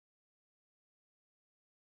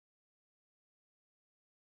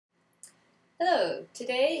Hello,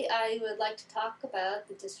 today I would like to talk about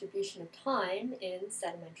the distribution of time in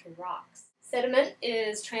sedimentary rocks. Sediment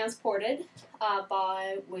is transported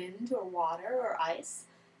by wind or water or ice,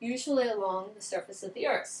 usually along the surface of the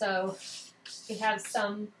earth. So we have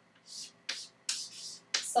some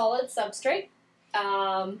solid substrate.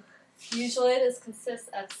 Usually this consists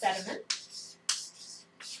of sediment.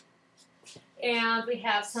 And we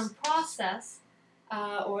have some process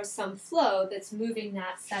or some flow that's moving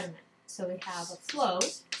that sediment. So we have a flow,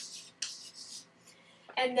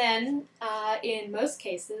 and then in most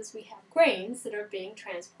cases we have grains that are being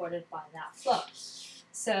transported by that flow.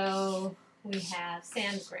 So we have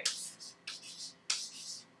sand grains,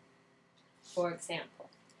 for example.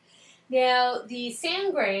 Now the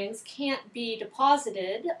sand grains can't be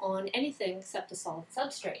deposited on anything except a solid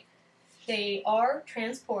substrate. They are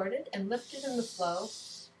transported and lifted in the flow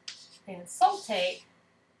and saltate,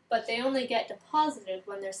 but they only get deposited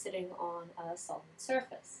when they're sitting on a solid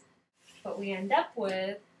surface. What we end up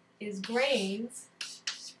with is grains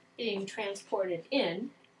being transported in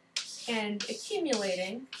and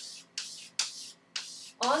accumulating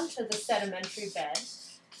onto the sedimentary bed,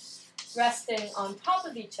 resting on top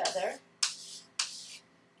of each other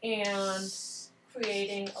and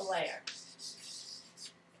creating a layer.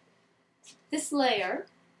 This layer,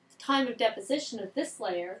 the time of deposition of this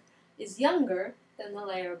layer, is younger than the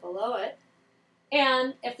layer below it,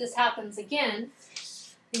 and if this happens again,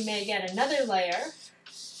 we may get another layer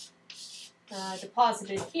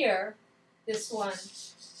deposited here. This one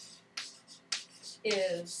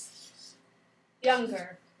is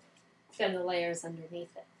younger than the layers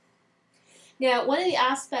underneath it. Now, one of the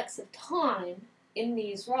aspects of time in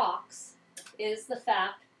these rocks is the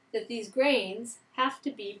fact that these grains have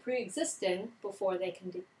to be pre-existing before they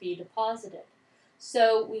can be deposited.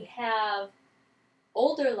 So we have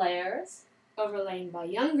older layers overlain by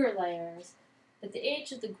younger layers, but the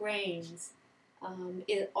age of the grains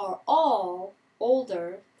are all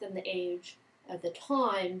older than the age of the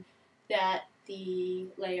time that the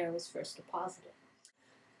layer was first deposited.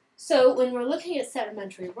 So when we're looking at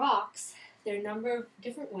sedimentary rocks, there are a number of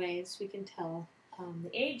different ways we can tell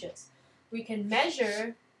the ages. We can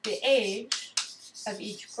measure the age of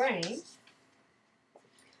each grain,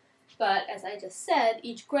 but as I just said,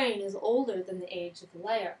 each grain is older than the age of the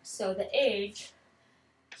layer. So the age,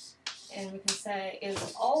 and we can say,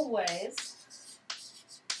 is always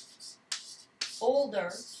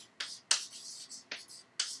older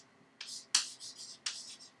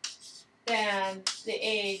than the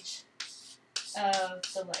age of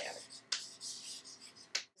the layer.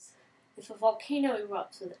 If a volcano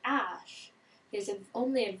erupts with ash, there's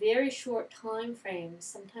only a very short time frame,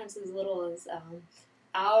 sometimes as little as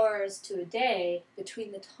hours to a day,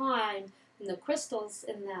 between the time when the crystals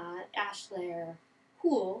in that ash layer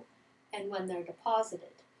cool and when they're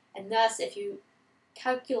deposited. And thus, if you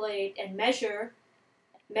calculate and measure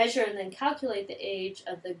and then calculate the age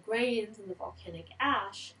of the grains in the volcanic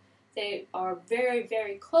ash, they are very,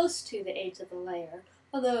 very close to the age of the layer,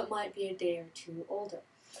 although it might be a day or two older.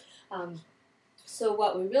 So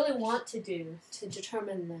what we really want to do to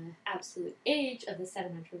determine the absolute age of the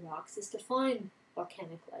sedimentary rocks is to find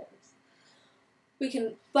volcanic layers.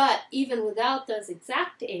 But even without those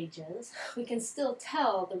exact ages, we can still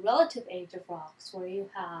tell the relative age of rocks where you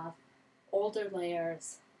have older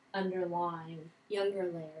layers underlying younger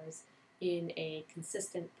layers in a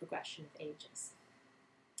consistent progression of ages.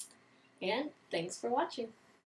 And thanks for watching.